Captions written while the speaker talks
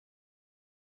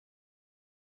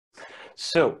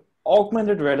So,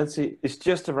 augmented reality is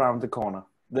just around the corner.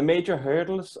 The major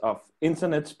hurdles of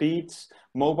internet speeds,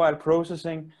 mobile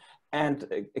processing, and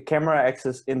camera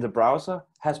access in the browser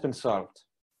has been solved.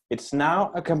 It's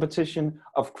now a competition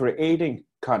of creating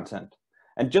content.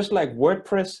 And just like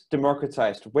WordPress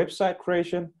democratized website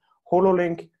creation,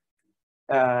 HOLOlink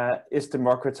is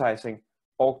democratizing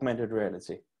augmented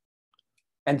reality.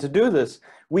 And to do this,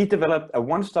 we developed a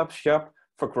one-stop shop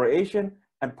for creation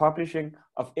and publishing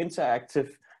of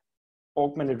interactive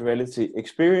augmented reality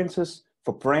experiences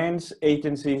for brands,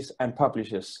 agencies, and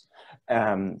publishers.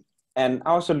 And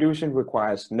our solution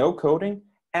requires no coding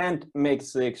and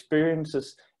makes the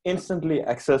experiences instantly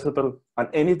accessible on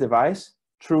any device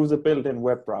through the built-in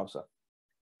web browser.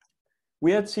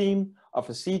 We are a team of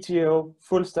a CTO,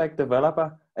 full stack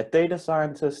developer, a data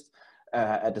scientist,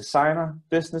 a designer,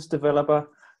 business developer,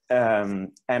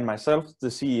 and myself, the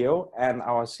CEO, and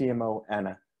our CMO,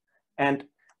 Anna. And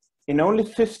in only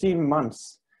 15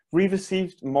 months, we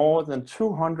received more than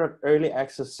 200 early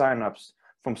access signups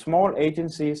from small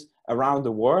agencies around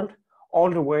the world, all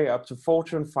the way up to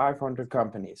Fortune 500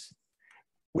 companies.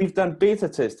 We've done beta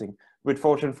testing with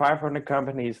Fortune 500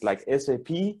 companies like SAP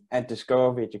and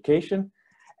Discovery Education,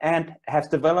 and have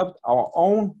developed our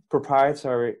own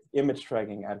proprietary image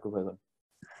tracking algorithm.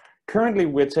 Currently,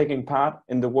 we're taking part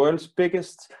in the world's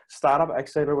biggest startup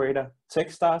accelerator,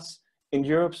 Techstars, in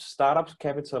Europe's startup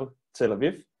capital, Tel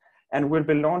Aviv, and we'll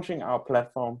be launching our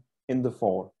platform in the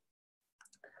fall.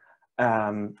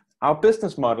 Our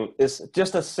business model is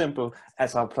just as simple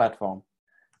as our platform.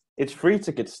 It's free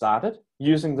to get started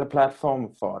using the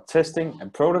platform for testing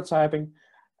and prototyping.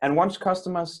 And once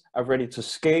customers are ready to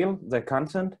scale their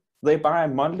content, they buy a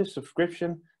monthly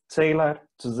subscription tailored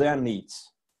to their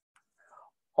needs.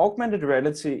 Augmented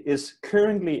reality is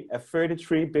currently a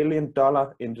 $33 billion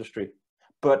industry.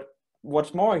 But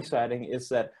what's more exciting is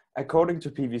that according to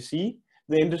PwC,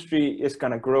 the industry is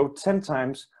going to grow 10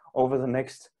 times over the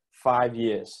next 5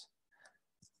 years.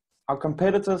 Our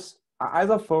competitors are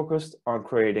either focused on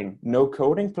creating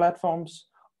no-coding platforms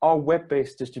or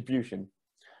web-based distribution.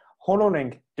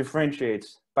 HOLOlink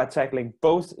differentiates by tackling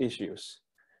both issues.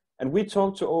 And we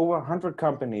talked to over 100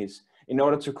 companies in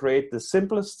order to create the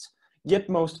simplest yet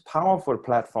most powerful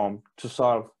platform to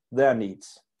solve their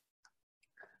needs.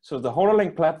 So the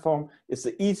HOLOlink platform is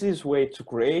the easiest way to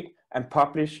create and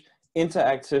publish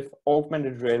interactive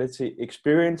augmented reality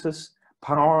experiences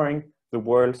powering the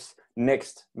world's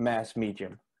next mass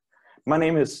medium. My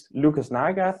name is Lucas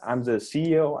Nygard. I'm the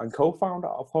CEO and co-founder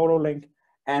of HOLOlink,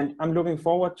 and I'm looking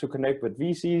forward to connect with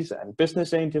VCs and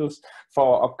business angels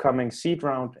for our upcoming seed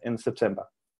round in September.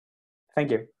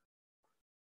 Thank you.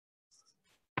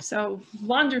 So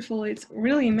wonderful. It's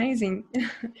really amazing.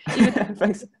 Even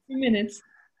Thanks. 2 minutes.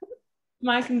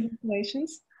 My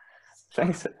congratulations.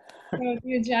 Thanks. So,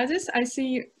 dear judges, I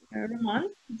see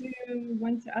Roman. Do you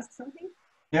want to ask something?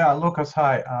 Yeah, Lucas,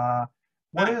 hi.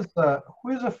 Who is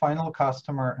the final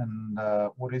customer,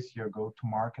 and what is your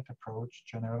go-to-market approach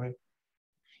generally?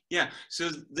 Yeah, so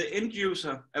the end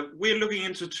user, we're looking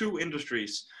into two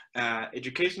industries,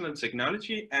 education and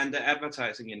technology and the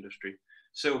advertising industry.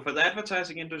 So for the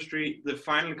advertising industry, the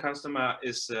final customer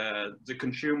is the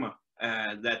consumer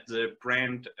that the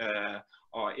brand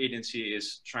or agency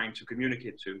is trying to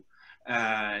communicate to.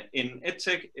 In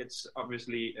EdTech, it's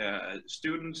obviously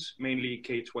students, mainly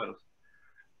K-12.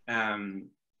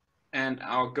 And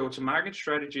our go-to-market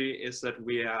strategy is that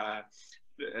we are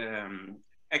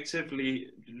actively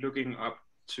looking up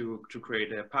to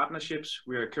create partnerships.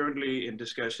 We are currently in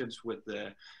discussions with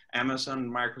Amazon,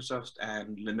 Microsoft,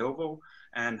 and Lenovo,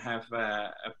 and have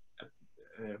a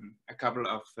couple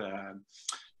of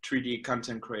 3D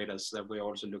content creators that we're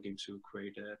also looking to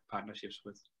create partnerships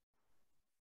with.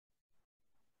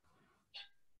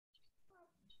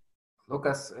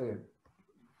 Lucas,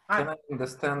 can I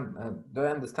understand? Do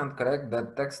I understand correct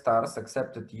that Techstars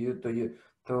accepted you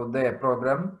to their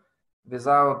program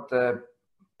without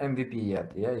MVP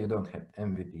yet? Yeah, you don't have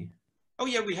MVP. Oh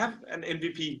yeah, we have an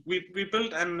MVP. We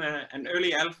built an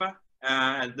early alpha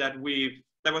that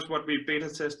was what we beta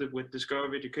tested with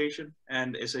Discovery Education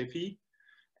and SAP,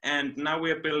 and now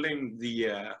we are building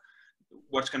the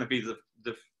what's going to be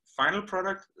the final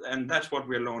product, and that's what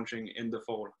we're launching in the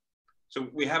fall. So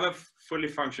we have a fully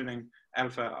functioning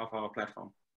alpha of our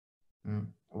platform.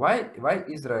 Why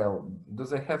Israel? Do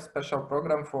they have special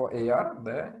program for AR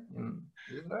there in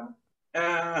Israel?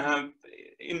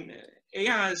 In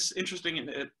AR is interesting.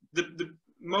 The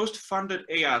most funded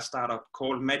AR startup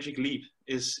called Magic Leap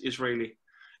is Israeli.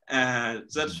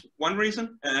 That's one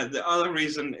reason. The other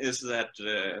reason is that,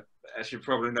 as you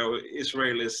probably know,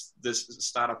 Israel is this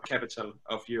startup capital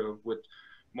of Europe with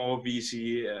more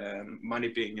VC money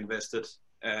being invested,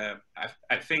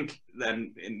 I think,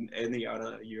 than in any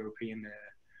other European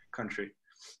country.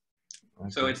 Okay.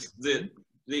 So it's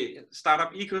the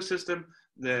startup ecosystem,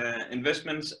 the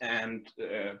investments, and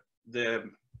the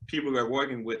people we're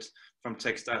working with from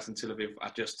Techstars in Tel Aviv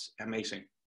are just amazing.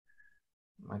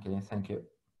 Okay, thank you.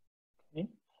 Okay.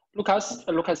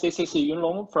 Lucas, this is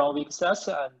Yunlong from Vixas,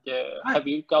 and have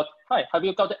you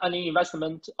got any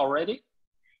investment already?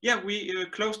 Yeah, we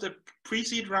closed a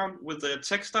pre-seed round with the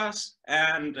Techstars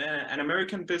and an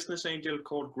American business angel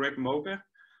called Greg Moga.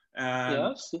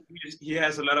 Yes. He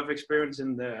has a lot of experience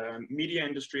in the media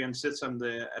industry and sits on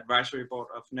the advisory board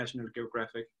of National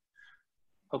Geographic.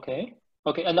 Okay.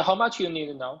 Okay. And how much you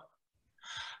need now?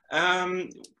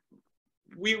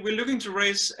 We're looking to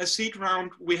raise a seed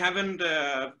round. We haven't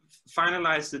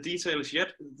finalized the details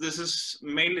yet. This is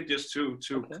mainly just to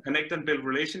connect and build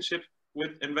relationship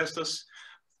with investors.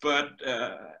 But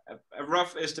a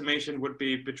rough estimation would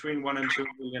be between $1 and $2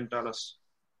 million.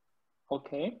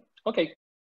 Okay. Okay.